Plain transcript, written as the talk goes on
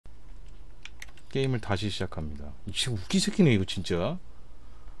게임을 다시 시작합니다. 이 친구 웃기 새끼네 이거 진짜.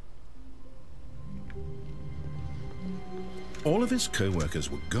 All of his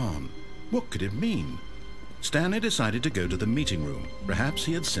co-workers were gone. What could it mean? Stanley decided to go to the meeting room. Perhaps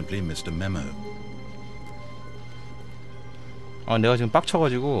he had simply missed a memo. 아, 내가 지금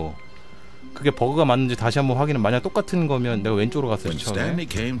빡쳐가지고 그게 버그가 맞는지 다시 한번 확인을. 만약 똑같은 거면 내가 왼쪽으로 갔어요. When 처음에. Stanley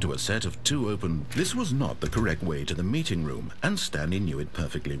came to a set of two open, this was not the correct way to the meeting room, and Stanley knew it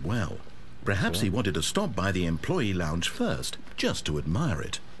perfectly well. Perhaps he wanted to stop by the employee lounge first, just to admire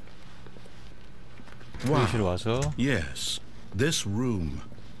it. Wow. 와서. Yes, this room.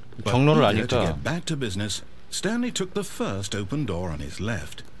 경로를 But to 아니까 get back to business, Stanley took the first open door on his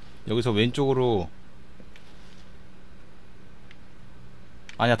left. 여기서 왼쪽으로.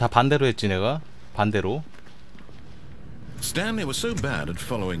 아니야, 다 반대로 했지 내가. 반대로. Stanley was so bad at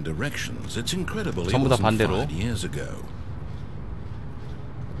following directions. It's incredible he 전부 다 wasn't 반대로. 5 years ago.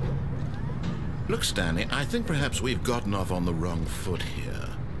 Look, Stanley, I think perhaps we've gotten off on the wrong foot here.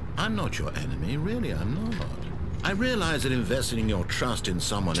 I'm not your enemy, really, I'm not. I realize that investing your trust in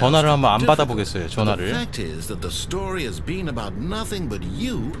someone else 전화를 한번 안 is 받아보겠어요. difficult. But 전화를. the fact is that the story has been about nothing but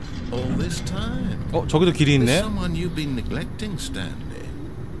you all this time. 저기도 길이 There's 있네. someone you've been neglecting, Stanley.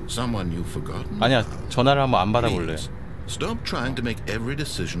 Someone you've forgotten. 아니야, 전화를 한번 안 받아볼래. Please, stop trying to make every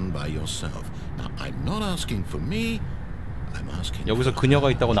decision by yourself. Now, I'm not asking for me. I'm asking. 여기서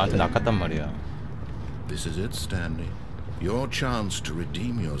그녀가 있다고 나한테 낚았단 말이야. This is it, Stanley. Your chance to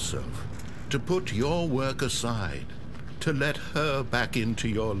redeem yourself, to put your work aside, to let her back into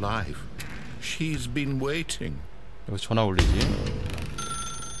your life. She's been waiting. 여기서 전화 올리지.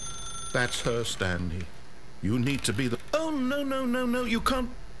 That's her, Stanley. You need to be the. Oh no! You can't.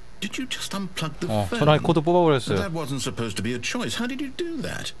 Did you just unplug the phone? 전화기 코드 뽑아버렸어요. That wasn't supposed to be a choice. How did you do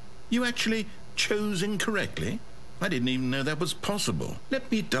that? You actually chose incorrectly? I didn't even know that was possible. Let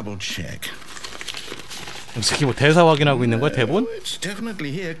me double check. 이 새끼 뭐 대사 확인하고 있는 거야, 대본? It's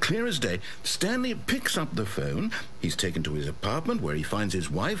definitely here, clear as day. Stanley picks up the phone. He's taken to his apartment where he finds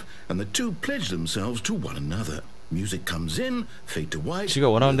his wife, and the two pledge themselves to one another. Music comes in, fade to white. 지가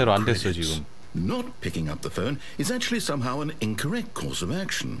원하는 대로 안 됐어, credits. 지금. Not picking up the phone is actually somehow an incorrect course of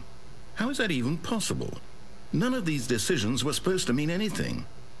action. How is that even possible? None of these decisions were supposed to mean anything.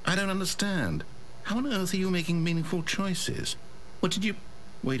 I don't understand. How on earth are you making meaningful choices? What did you...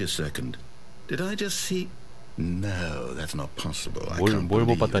 Wait a second. Did I just see... No, that's not possible. I can't 뭘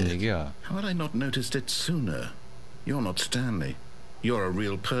못 believe 봤단 it. 얘기야? How had I not noticed it sooner? You're not Stanley. You're a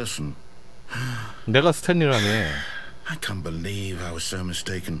real person. 내가 스탠리라며. I can't believe I was so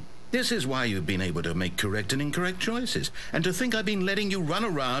mistaken. This is why you've been able to make correct and incorrect choices. And to think I've been letting you run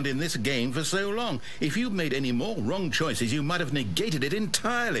around in this game for so long. If you'd made any more wrong choices, you might have negated it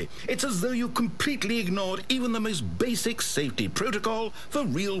entirely. It's as though you completely ignored even the most basic safety protocol for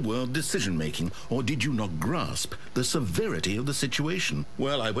real-world decision-making. Or did you not grasp the severity of the situation?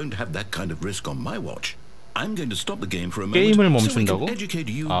 Well, I won't have that kind of risk on my watch. I'm going to stop the game for a moment 게임을 so we 멈춘다고? can educate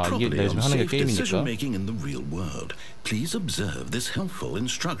you 아, 이게 properly 내가 on 지금 하는 게 safe 게임이니까. decision-making in the real world. Please observe this helpful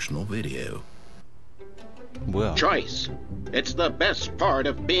instructional video. 뭐야? Choice. It's the best part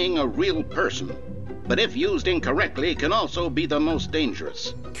of being a real person. But if used incorrectly, can also be the most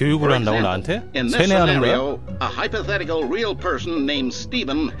dangerous. 교육을 For 한다고 example, 나한테? in this 세뇌하는 거야? scenario, a hypothetical real person named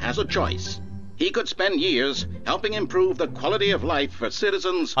Stephen has a choice. He could spend years helping improve the quality of life for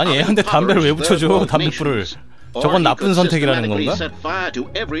citizens. 아니 얘한테 담배를 왜 붙여줘? 담배불을. 저건 나쁜 선택이라는 건가? Set fire to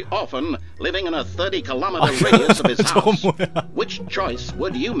every orphan living in a 30-kilometer radius of his 저건 house. 뭐야? Which choice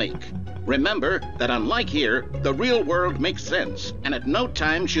would you make? Remember that unlike here, the real world makes sense, and at no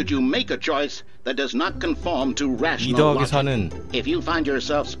time should you make a choice that does not conform to rational logic. If you find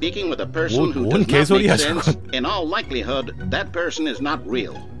yourself speaking with a person who does not make sense, in all likelihood, that person is not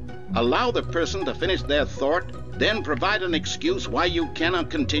real. Allow the person to finish their thought, then provide an excuse why you cannot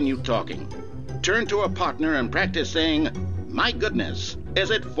continue talking. Turn to a partner and practice saying, "My goodness,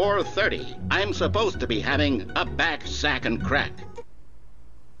 is it 4:30? I'm supposed to be having a back sack and crack."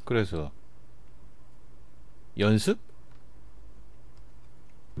 그래서 연습?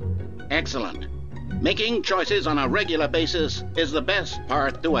 Excellent. Making choices on a regular basis is the best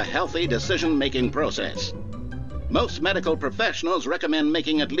part to a healthy decision-making process. Most medical professionals recommend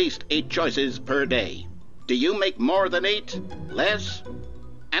making at least 8 choices per day. Do you make more than 8? Less?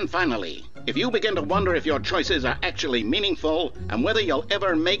 And finally, if you begin to wonder if your choices are actually meaningful and whether you'll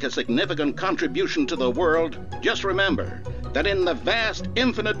ever make a significant contribution to the world, just remember that in the vast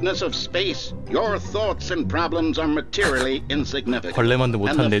infiniteness of space, your thoughts and problems are materially insignificant, and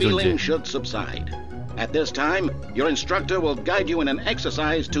the feeling should subside. At this time, your instructor will guide you in an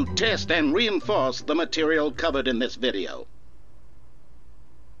exercise to test and reinforce the material covered in this video.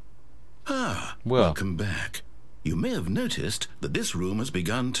 뭐야? Welcome back. You may have noticed that this room has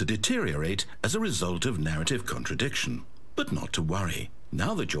begun to deteriorate as a result of narrative contradiction. But not to worry.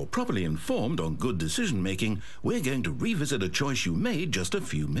 Now that you're properly informed on good decision-making, we're going to revisit a choice you made just a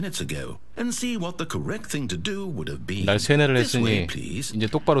few minutes ago and see what the correct thing to do would have been. 날 세뇌를 This way, 했으니 please. 이제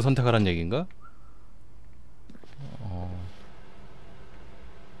똑바로 선택하라는 얘기인가?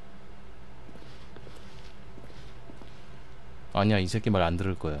 아니야, 이 새끼 말 안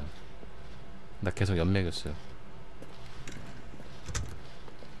들을 거야. 나 계속 연맥였어요.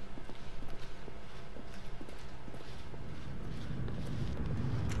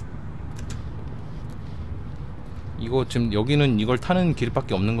 이거 지금 여기는 이걸 타는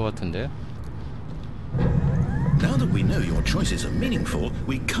길밖에 없는 것 같은데. Now that we know your choices are meaningful,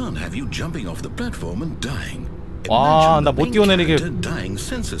 we can't have you jumping off the platform and dying. 와, 나 못 뛰어내리게 dying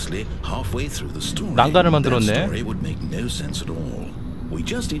senselessly halfway through the story. 난간을 만들었네. That story would make no sense at all. We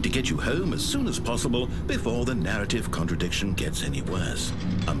just need to get you home as soon as possible before the narrative contradiction gets any worse.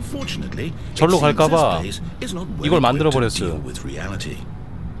 Unfortunately, 절로 갈까봐 이걸 만들어 to 버렸어요. deal with reality.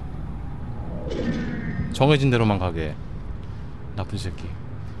 정해진 대로만 가게. 나쁜 새끼.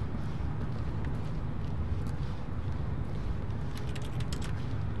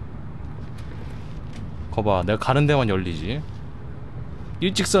 거봐, 내가 가는 데만 열리지.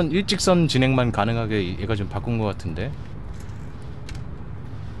 일직선 진행만 가능하게 얘가 좀 바꾼 것 같은데.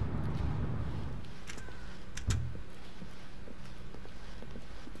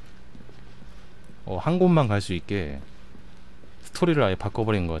 한 곳만 갈 수 있게 스토리를 아예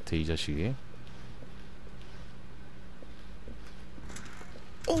바꿔버린 것 같아, 이 자식이.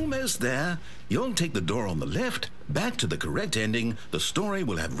 Almost there. You'll take the door on the left, back to the correct ending. The story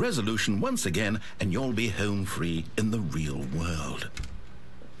will have resolution once again, and you'll be home free in the real world.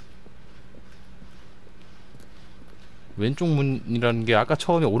 왼쪽 문이라는 게 아까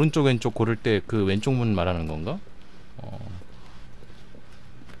처음에 오른쪽 왼쪽 고를 때 그 왼쪽 문 말하는 건가?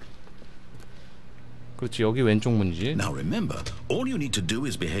 그렇지, 여기 왼쪽 문이지. Now remember, all you need to do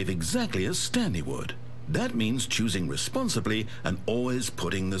is behave exactly as Stanley would. That means choosing responsibly and always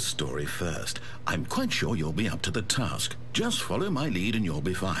putting the story first. I'm quite sure you'll be up to the task. Just follow my lead and you'll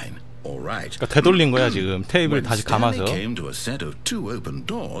be fine. All right. 그러니까 되돌린 거야 지금. 테이블 When 다시 감아서. Stanley came to a set of two open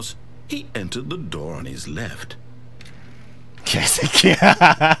doors, he entered the door on his left. 개새끼야.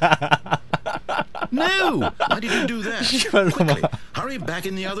 No! Why did you do that? Quickly, hurry back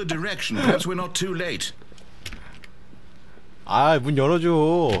in the other direction. Perhaps we're not too late. 아, 문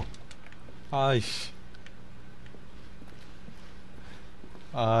열어줘. 아이씨.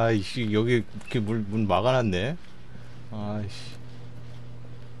 아이씨, 여기 이렇게 문 막아놨네. 아이씨.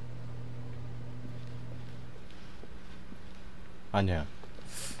 아니야.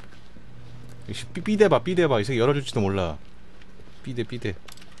 역시 삐대봐. 이 새끼 열어줄지도 몰라. 삐대.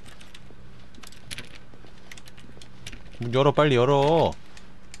 문 열어, 빨리 열어.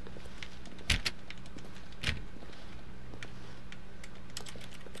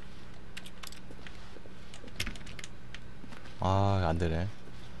 아, 안되네.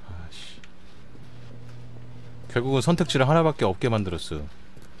 아씨. 결국은 선택지를 하나밖에 없게 만들었어.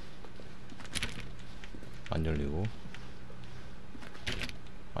 안 열리고.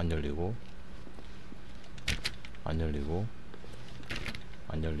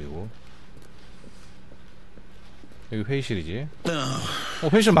 여기 회의실이지.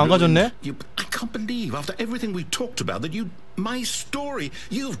 회의실 망가졌네? I can't believe after everything we talked about that my story,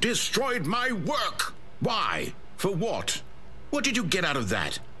 you've destroyed my work. Why? For what? What did you get out of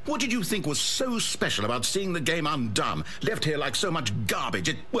that? What did you think was so special about seeing the game undone, left here like so much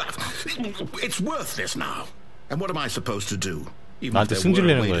garbage? It's worthless now. And what am I supposed to do? Even if there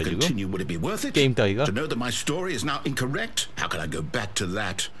were a way to continue, would it be worth it? 게임 따위가? To know that my story is now incorrect? How can I go back to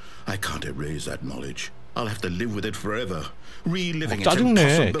that? I can't erase that knowledge. I'll have to live with it forever, reliving its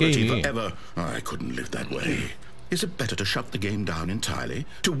impossibility forever. I couldn't live that way. Is it better to shut the game down entirely?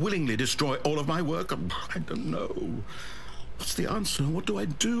 To willingly destroy all of my work? I don't know. What's the answer? What do I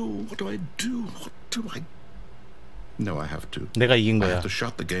do? No, I have to. 내가 이긴 거야. I have to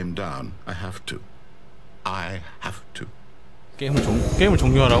shut the game down. I have to. 게임을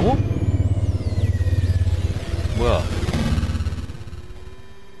종료하라고? 뭐야?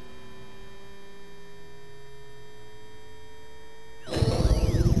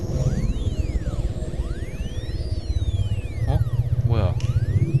 뭐야?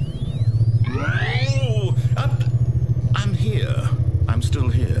 I'm here. I'm still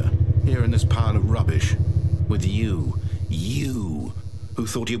here in this pile of rubbish, with you who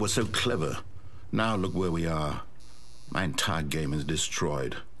thought you were so clever. Now look where we are. My entire game is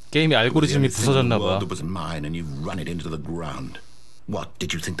destroyed. 게임의 알고리즘이 부서졌나 봐. That was mine, and you've run it into the ground. What,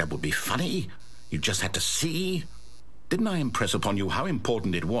 did you think that would be funny? You just had to see? Didn't I impress upon you how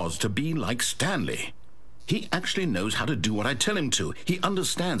important it was to be like Stanley? He actually knows how to do what I tell him to. He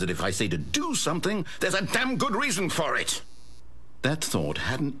understands that if I say to do something, there's a damn good reason for it. That thought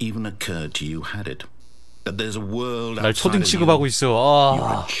hadn't even occurred to you, had it? That there's a world 날 outside 초딩 of 취급하고 you. 있어. You're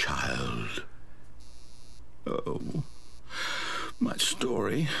아. a child. Oh, my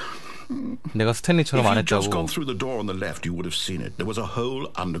story. 내가 스탠리처럼 If 안 you'd just gone 했다고. through the door on the left, you would have seen it. There was a whole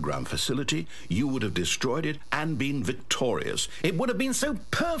underground facility. You would have destroyed it and been victorious. It would have been so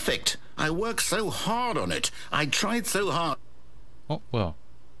perfect. I worked so hard on it. I tried so hard. 뭐야?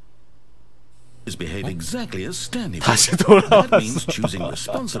 Behave exactly as Stanley 다시 Parable. That means 돌아왔어. choosing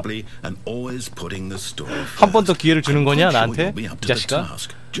responsibly and always putting the story first. 한 번 더 기회를 주는 I'm 거냐 quite sure 나한테? you'll be up 이 to the 자식아?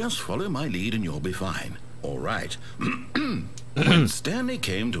 task. Just follow my lead and you'll be fine. All right. When Stanley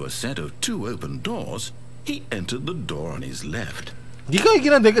came to a set of 2 open doors, he entered the door on his left. 네가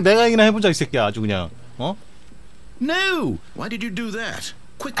얘기나 내가 얘기나 해보자 이 새끼야 아주 그냥. 어? No! Why did you do that?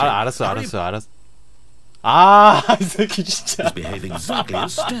 Quickly. 알았어. 아, 이 새끼 진짜. Behave exactly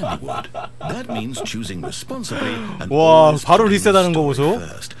as Stanley would. That means choosing responsibly and 와, always 바로 putting the 리셋하는 거 story 보소.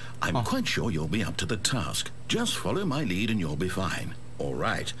 first. I'm quite sure you'll be up to the task. Just follow my lead and you'll be fine. All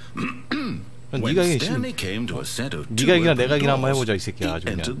right. When 네가 얘기 Stanley came to a set of 2 네가 얘기나 open 내가 얘기나 한번 doors, 해보자 이 새끼야 he 아주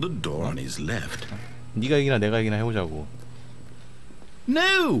그냥. entered the door on his left. 네가 얘기나 내가 얘기나 해보자고.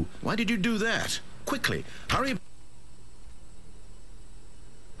 No! Why did you do that? Quickly, hurry.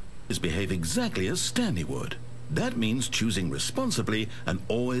 Behave exactly as Stanley would. That means choosing responsibly and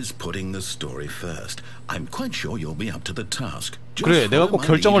always putting the story first. I'm quite sure you'll be up to the task. 그래, 내가 꼭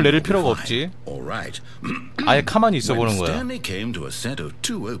결정을 내릴 필요가 없지. All right. 아예 가만히 있어 보는 When 거야. Stanley came to a set of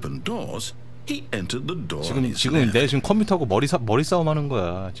 2 open doors, he entered the door on his 지금 left. 내 지금 컴퓨터하고 머리 싸움 하는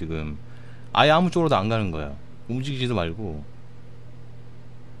거야 지금. 아예 아무 쪽으로도 안 가는 거야. 움직이지도 말고.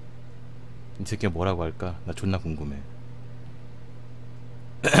 이 새끼가 뭐라고 할까? 나 존나 궁금해.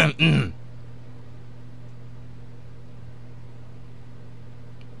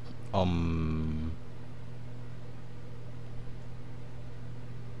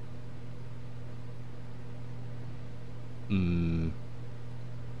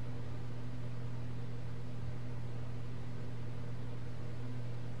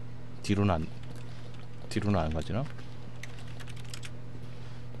 뒤로는 안 가지나?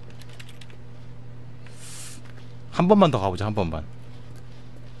 한 번만 더 가보자. 한 번만.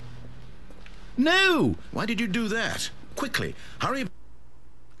 No! Why did you do that? Quickly, hurry.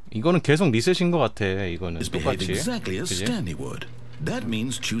 이거는 계속 리셋인 것 같아. 이거는 Behave 똑같이. exactly as 그지? Stanley would. That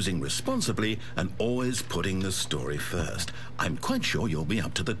means choosing responsibly and always putting the story first. I'm quite sure you'll be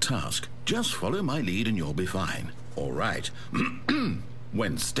up to the task. Just follow my lead and you'll be fine. All right.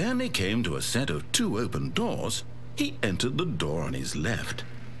 When Stanley came to a set of 2 open doors, he entered the door on his left.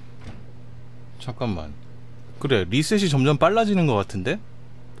 잠깐만. 그래, 리셋이 점점 빨라지는 것 같은데?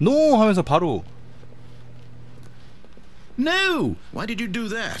 NO! 하면서 바로. No! Why did you do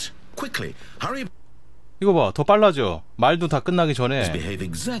that? Quickly, hurry. 이거 봐, 더 빨라져. 말도 다 끝나기 전에. Behave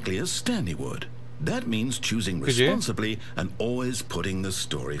exactly as Stanley would. That means choosing 그지? responsibly and always putting the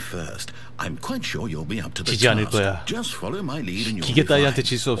story first. I'm quite sure you'll be up to the 지지 않을 task. 거야. Just follow my lead and you'll 기계 be fine. 따위한테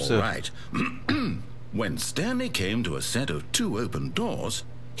질 수 없어. All right. When Stanley came to a set of 2 open doors,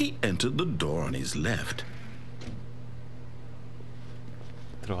 he entered the door on his left.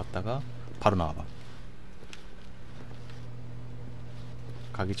 들어갔다가 바로 나와봐.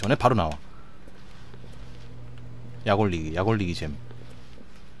 가기 전에 바로 나와. 약 올리기 잼.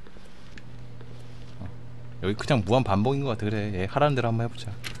 여기 그냥 무한 반복인 것 같아. 그래, 얘 하라는 대로 한번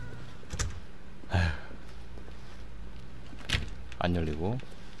해보자. 아휴. 안 열리고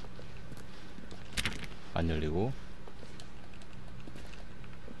안 열리고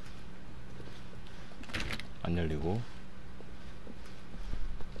안 열리고.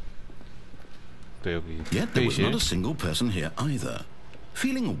 또 여기 Yet there was 회의실. not a single person here either.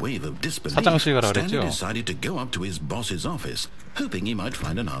 Feeling a wave of disbelief, 사장실 가라 Stanley 그랬죠? decided to go up to his boss's office, hoping he might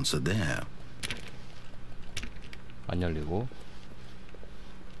find an answer there. 안 열리고.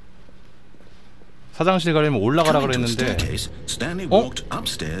 사장실 가려면 올라가라 Coming to a 그랬는데 staircase, Stanley walked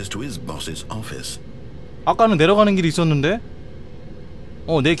upstairs to his boss's office. 아까는 내려가는 길이 있었는데?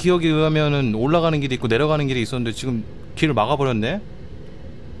 내 기억에 의하면은 올라가는 길이 있고 내려가는 길이 있었는데 지금 길을 막아버렸네?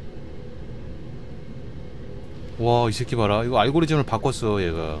 와, 이 새끼 봐라. 이거 알고리즘을 바꿨어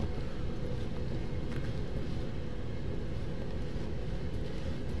얘가.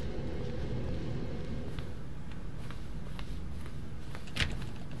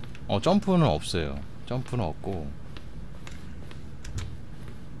 점프는 없어요. 점프는 없고.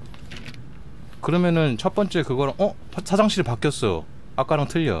 그러면은 첫 번째 그거랑 사장실이 바뀌었어. 아까랑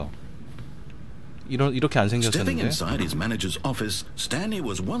틀려. 이렇게 안 Stepping 생겼었는데. inside his manager's office, Stanley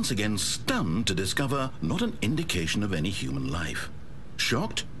was once again stunned to discover not an indication of any human life.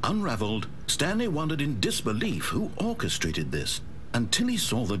 Shocked, unraveled, Stanley wondered in disbelief who orchestrated this, until he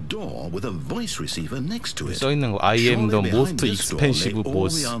saw the door with a voice receiver next to it. 써 있는 거 I am the Surely most behind this door lay expensive all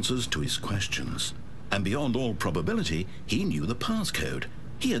boss. the answers to his questions. And beyond all probability, he knew the passcode.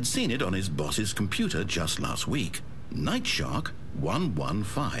 He had seen it on his boss's computer just last week. Nightshark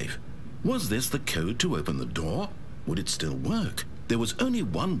 115. Was this the code to open the door? Would it still work? There was only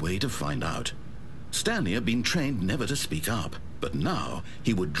one way to find out. Stanley had been trained never to speak up, but now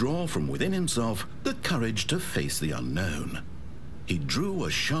he would draw from within himself the courage to face the unknown. He drew a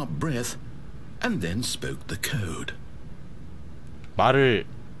sharp breath and then spoke the code.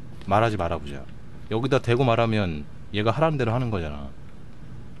 말하지 말아보자. 여기다 대고 말하면 얘가 하라는 대로 하는 거잖아.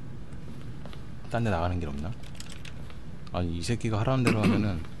 딴 데 나가는 길 없나? 아니 이 새끼가 하라는 대로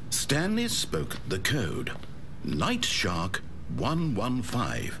하면은 Stanley spoke the code. Nightshark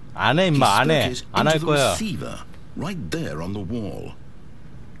 115. 안 해 임마 안 해. 안 할 거야. Receiver right there on the wall.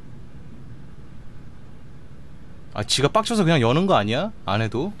 아 지가 빡쳐서 그냥 여는 거 아니야? 안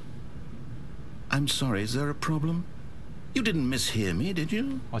해도? I'm sorry, is there a problem? You didn't mishear me, did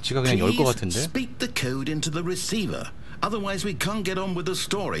you? 아 지가 그냥 열 거 Please 같은데? speak the code into the receiver. Otherwise we can't get on with the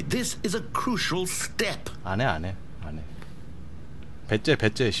story. This is a crucial step. 안 해. 배째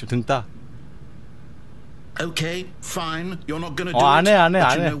등 따. Okay, fine. You're not gonna do 안 해, it. 안 해,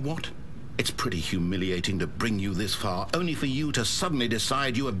 But 안 you 해. know what? It's pretty humiliating to bring you this far, only for you to suddenly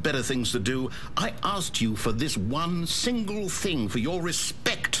decide you have better things to do. I asked you for this one single thing, for your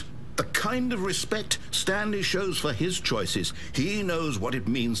respect. The kind of respect Stanley shows for his choices. He knows what it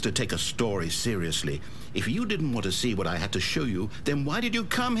means to take a story seriously. If you didn't want to see what I had to show you, then why did you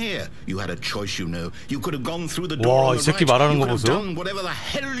come here? You had a choice, you know. You could have gone through the door 와, on 이 the 새끼 right. 말하는 You 거 could have 보소. done whatever the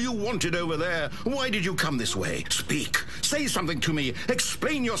hell you wanted over there. Why did you come this way? Speak. Say something to me.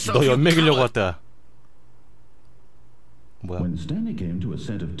 Explain yourself. 너 you 연맥이려고 coward. 왔다. 뭐야? When Stanley came to a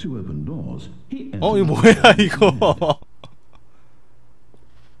set of two open doors, he entered 이거 뭐야 이거?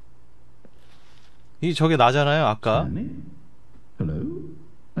 이 저게 나잖아요 아까. Stanley? Hello?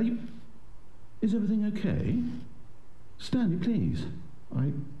 Are you... Is everything okay? Stanley, please.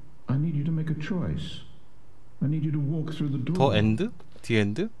 I need you to make a choice. I need you to walk through the door. 더 엔드? 디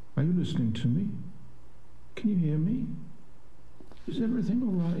엔드? Are you listening to me? Can you hear me? Is everything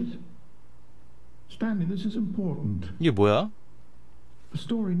all right? Stanley, this is important. 이게 뭐야? The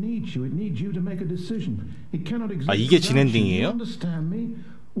story needs you. It needs you to make a decision. It cannot exist. 아 이게 without you. 진엔딩이에요? You understand me?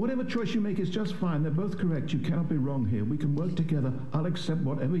 Whatever choice you make is just fine. They're both correct. You cannot be wrong here. We can work together. I'll accept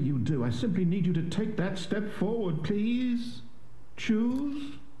whatever you do. I simply need you to take that step forward, please.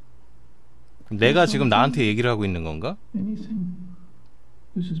 Choose 내가 지금 나한테 얘기를 하고 있는 건가? anything.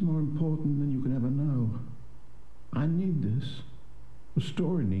 This is more important than you can ever know. I need this. The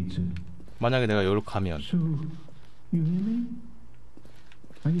story needs it. 만약에 내가 이렇게 하면 So, you hear me?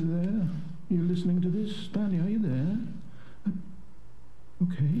 Are you there? Are you listening to this? Stanley, are you there?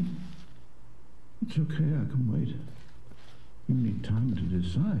 Okay. It's okay, I can wait. You need time to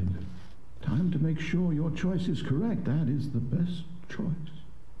decide. Time to make sure your choice is correct. That is the best choice.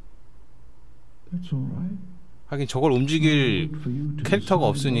 That's all right. 하긴 저걸 움직일 Good for you to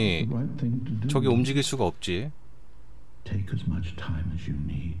캐릭터가 decide 없으니 what's the right thing to do. 저게 움직일 수가 없지. Take as much time as you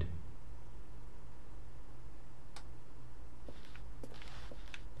need.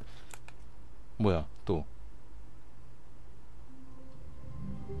 뭐야 또?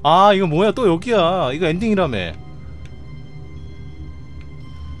 아 이거 뭐야 또 여기야. 이거 엔딩이라며.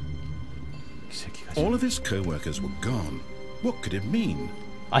 이 새끼가 All of his co-workers were gone. What could it mean?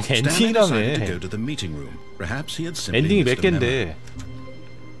 아니 Stanley decided to go 엔딩이라며. to the meeting room. Perhaps he had simply 엔딩이 missed 몇 a memo. 갠데?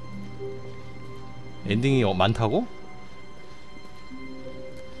 엔딩이 많다고?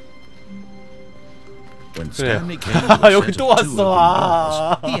 When 그래. Stanley came to the 여기 set 또 of two 왔어. open doors,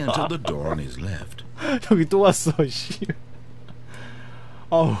 아. he entered the door on his left. 여기 또 왔어. 씨.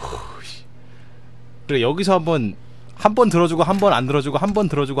 어우. 씨. 그래 여기서 한 번 들어주고 한 번 안 들어주고 한 번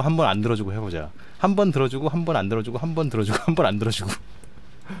들어주고 한 번 안 들어주고 해보자. 한 번 들어주고 한 번 안 들어주고 한 번 들어주고 한 번 안 들어주고.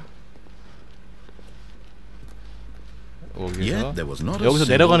 Yet there was not a 여기서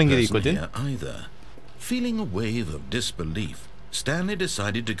single 내려가는 길이 person 있거든. here either. Feeling a wave of disbelief, Stanley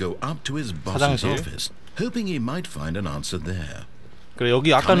decided to go up to his boss's 화장실. office, hoping he might find an answer there. 그래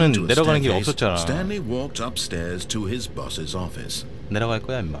여기 아까는 Coming to a 내려가는 길이 staircase, 없었잖아. Stanley walked upstairs to his boss's office. 내려갈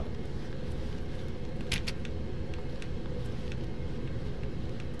거야 임마.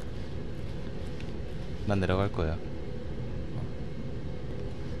 난 내려갈 거야.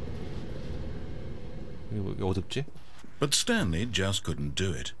 여기 어둡지? But Stanley just couldn't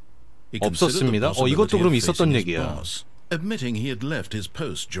do it. He considered the 없었습니다. possibility 이것도 그럼 of 있었던 facing his 얘기야. boss, admitting he had left his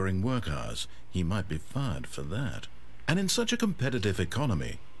post during work hours. He might be fired for that. And in such a competitive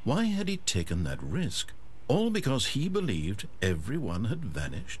economy, why had he taken that risk? All because he believed everyone had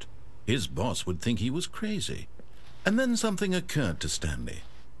vanished? His boss would think he was crazy. And then something occurred to Stanley.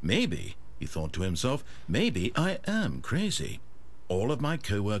 Maybe, he thought to himself, maybe I am crazy. All of my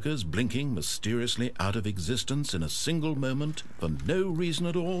co-workers blinking mysteriously out of existence in a single moment for no reason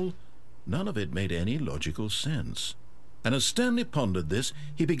at all. None of it made any logical sense. And as Stanley pondered this,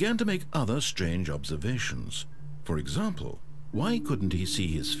 he began to make other strange observations. For example, why couldn't he see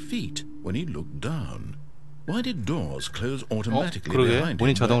his feet when he looked down? Why did doors close automatically behind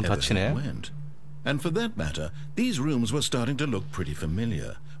him wherever he went? And for that matter, these rooms were starting to look pretty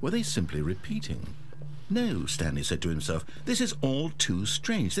familiar. Were they simply repeating? No, Stanley said to himself, this is all too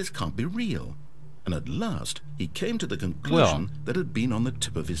strange. This can't be real. And at last, he came to the conclusion that had been on the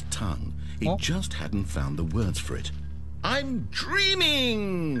tip of his tongue. He just hadn't found the words for it. I'm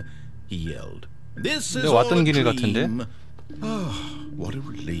dreaming! He yelled. This is all a dream. Oh, what a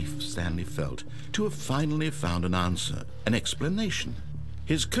relief Stanley felt to have finally found an answer, an explanation.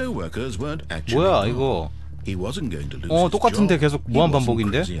 His co-workers weren't actually 이거? He wasn't going to lose his 똑같은데 job. 계속 무한 반복인데? He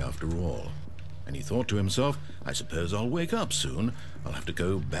wasn't crazy after all. And he thought to himself, I suppose I'll wake up soon. I'll have to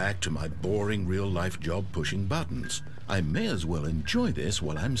go back to my boring real-life job pushing buttons. I may as well enjoy this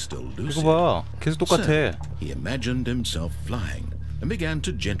while I'm still lucid. 이거 봐. 계속 똑같아. So, he imagined himself flying and began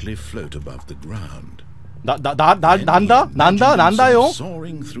to gently float above the ground. 난다요?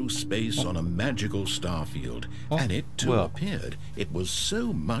 Soaring through space on a magical star field, and it too appeared. It was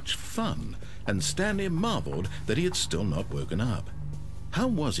so much fun, and Stanley marveled that he had still not woken up. How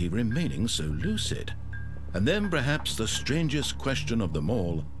was he remaining so lucid? And then perhaps the strangest question of them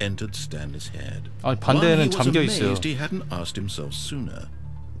all entered Stanley's head. 반대에는 잠겨 있어요. Why he was amazed he hadn't asked himself sooner.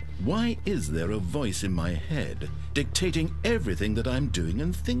 Why is there a voice in my head dictating everything that I'm doing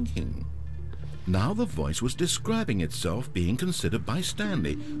and thinking? Now the voice was describing itself being considered by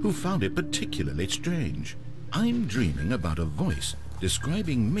Stanley, who found it particularly strange. I'm dreaming about a voice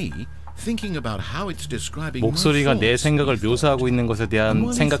describing me, thinking about how it's describing 목소리가 내 생각을 묘사하고 있는 것에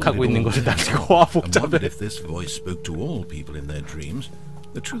대한 생각하고 있는 것을 가지고 와 복잡해. If this voice spoke to all people in their dreams,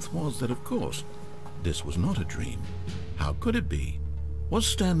 the truth was that of course this was not a dream. How could it be? Was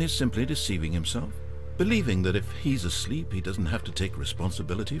Stanley simply deceiving himself, believing that if he's asleep he doesn't have to take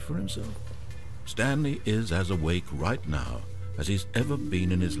responsibility for himself? Stanley is as awake right now as he's ever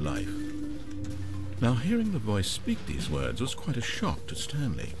been in his life. Now hearing the voice speak these words was quite a shock to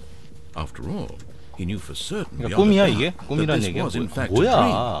Stanley. After all, he knew for certain 꿈이야 이게? that 꿈이란 this 얘기야? was in fact a 뭐야?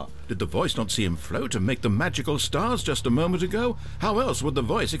 dream. Did the voice not see him float and make the magical stars just a moment ago? How else would the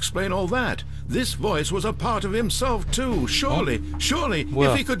voice explain all that? This voice was a part of himself too. Surely,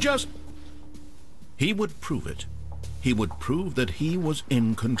 if he could just... He would prove it. He would prove that he was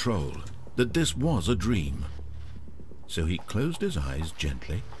in control, that this was a dream. So he closed his eyes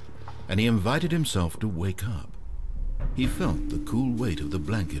gently, and he invited himself to wake up. He felt the cool weight of the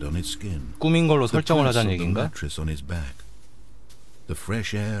blanket on his skin, 꿈인 걸로 the 설정을 press 하자는 of the 얘기인가? mattress on his back, the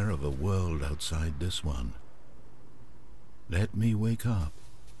fresh air of a world outside this one. Let me wake up,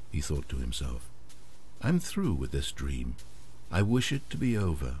 he thought to himself. I'm through with this dream. I wish it to be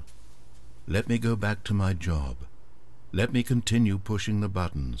over. Let me go back to my job. Let me continue pushing the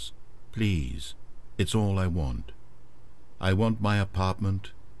buttons. Please, it's all I want. I want my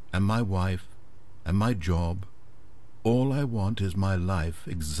apartment, and my wife, and my job. All I want is my life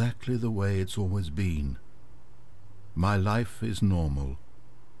exactly the way it's always been. My life is normal.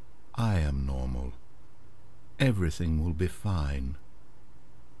 I am normal. Everything will be fine.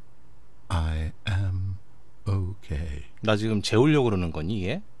 I am okay. 나 지금 재우려고 그러는 거니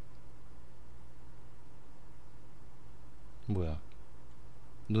얘? 뭐야?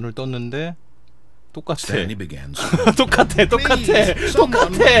 눈을 떴는데 똑같아. Stanley began 똑같아.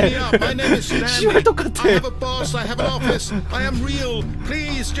 씨발 똑같아. I have a boss. I have an office. I am real.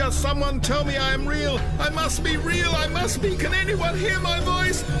 Please, just someone tell me I am real. I must be real. I must be. Can anyone hear my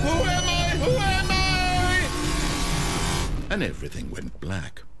voice? Who am I? Who am I? And everything went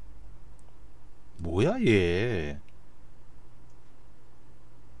black. 뭐야 얘?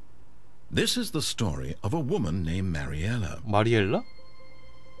 This is the story of a woman named Mariella. 마리엘라?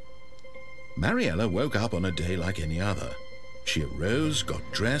 Mariella woke up on a day like any other. She arose, got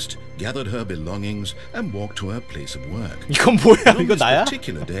dressed, gathered her belongings, and walked to her place of work. 이건 뭐야? On 이거 this 나야?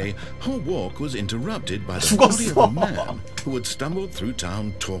 particular day, her walk was interrupted by the body of a man who had stumbled through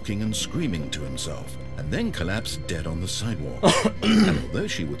town talking and screaming to himself, and then collapsed dead on the sidewalk. And although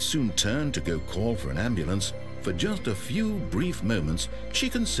she would soon turn to go call for an ambulance, For just a few brief moments, she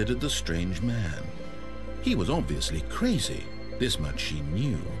considered the strange man. He was obviously crazy. This much she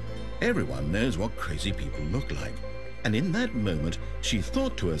knew. Everyone knows what crazy people look like. And in that moment, she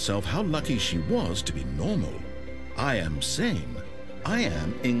thought to herself how lucky she was to be normal. I am sane. I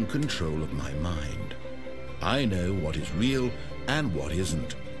am in control of my mind. I know what is real and what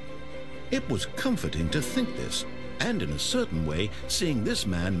isn't. It was comforting to think this, and in a certain way, seeing this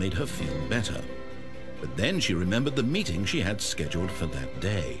man made her feel better. But then she remembered the meeting she had scheduled for that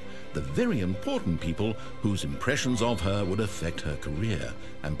day, the very important people whose impressions of her would affect her career,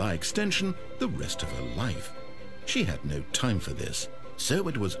 and by extension, the rest of her life. She had no time for this, so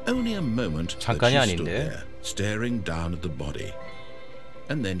it was only a moment that she stood there, staring down at the body.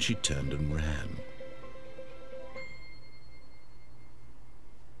 And then she turned and ran.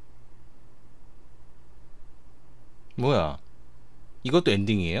 뭐야? 이것도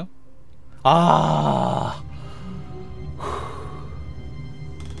엔딩이에요? 아.